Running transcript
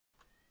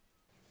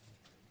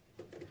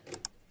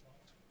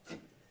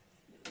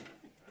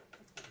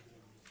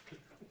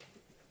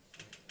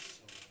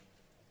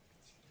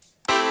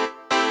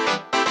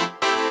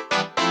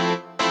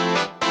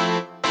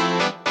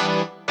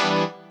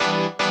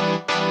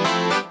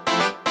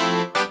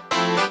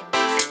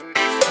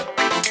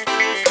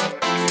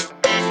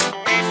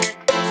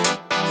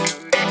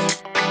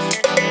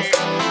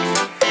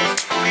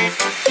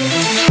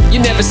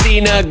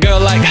seen a girl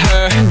like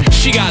her.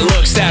 She got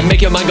looks that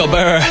make your mind go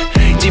burr.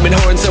 Demon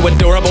horn so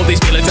adorable, these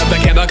feelings of the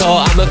chemical.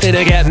 I'm a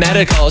finna get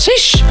medical.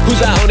 Sheesh, who's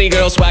that honey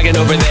girl swagging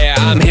over there?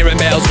 I'm hearing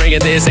bells ringing,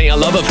 this ain't a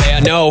love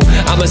affair. No,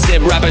 I'm a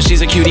simp rapper,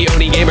 she's a cutie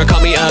oni gamer.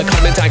 Call me a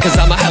Clementine, cause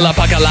I'm a hella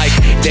pucker like.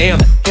 Damn,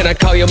 can I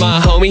call you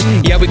my homie?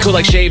 Yeah, we cool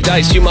like shaved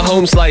ice, you my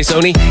home slice,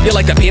 oni. You're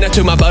like the peanut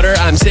to my butter.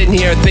 I'm sitting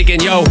here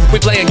thinking, yo, we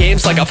playing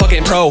games like a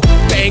fucking pro.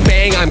 Bang,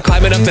 bang, I'm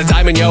climbing up to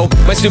diamond, yo.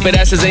 My stupid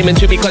ass is aiming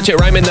to be clutch at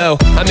rhyming though.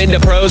 I'm into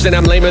pros and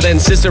I'm lamer than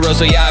Cicero,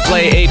 so yeah, I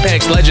play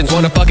Apex Legends,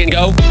 wanna fucking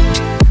go?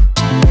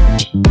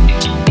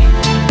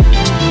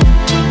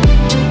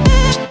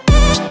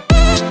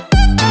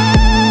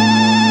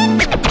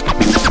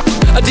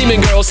 A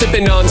demon girl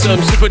sipping on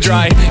some super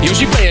dry. Yo,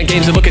 she playing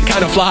games and looking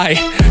kinda fly.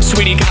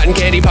 Sweetie cotton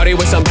candy party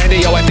with some candy.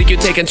 Yo, I think you're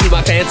taking to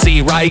my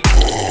fancy, right?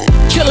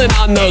 Chillin'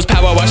 on those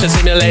power washer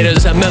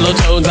simulators. Mellow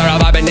tones are a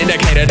vibing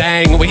indicator.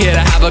 Dang, we here to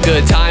have a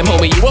good time,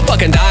 homie. You a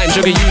fucking dime.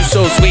 Sugar, you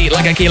so sweet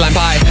like a key lime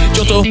pie.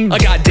 Joto, a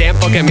goddamn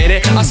fucking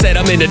minute. I said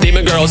I'm into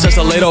demon girls just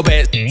a little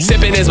bit.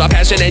 Sipping is my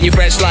passion and you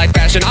fresh like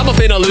fashion. I'm a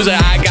finna loser,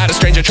 I got a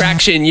strange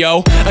attraction,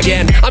 yo.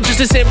 Again, I'm just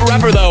a simp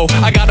rapper though.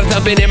 I got a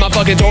thumping in my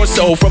fucking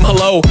torso. From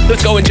hello,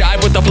 let's go and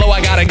jive with the flow.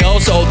 I gotta go,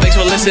 so thanks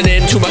for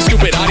listening to my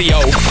stupid audio.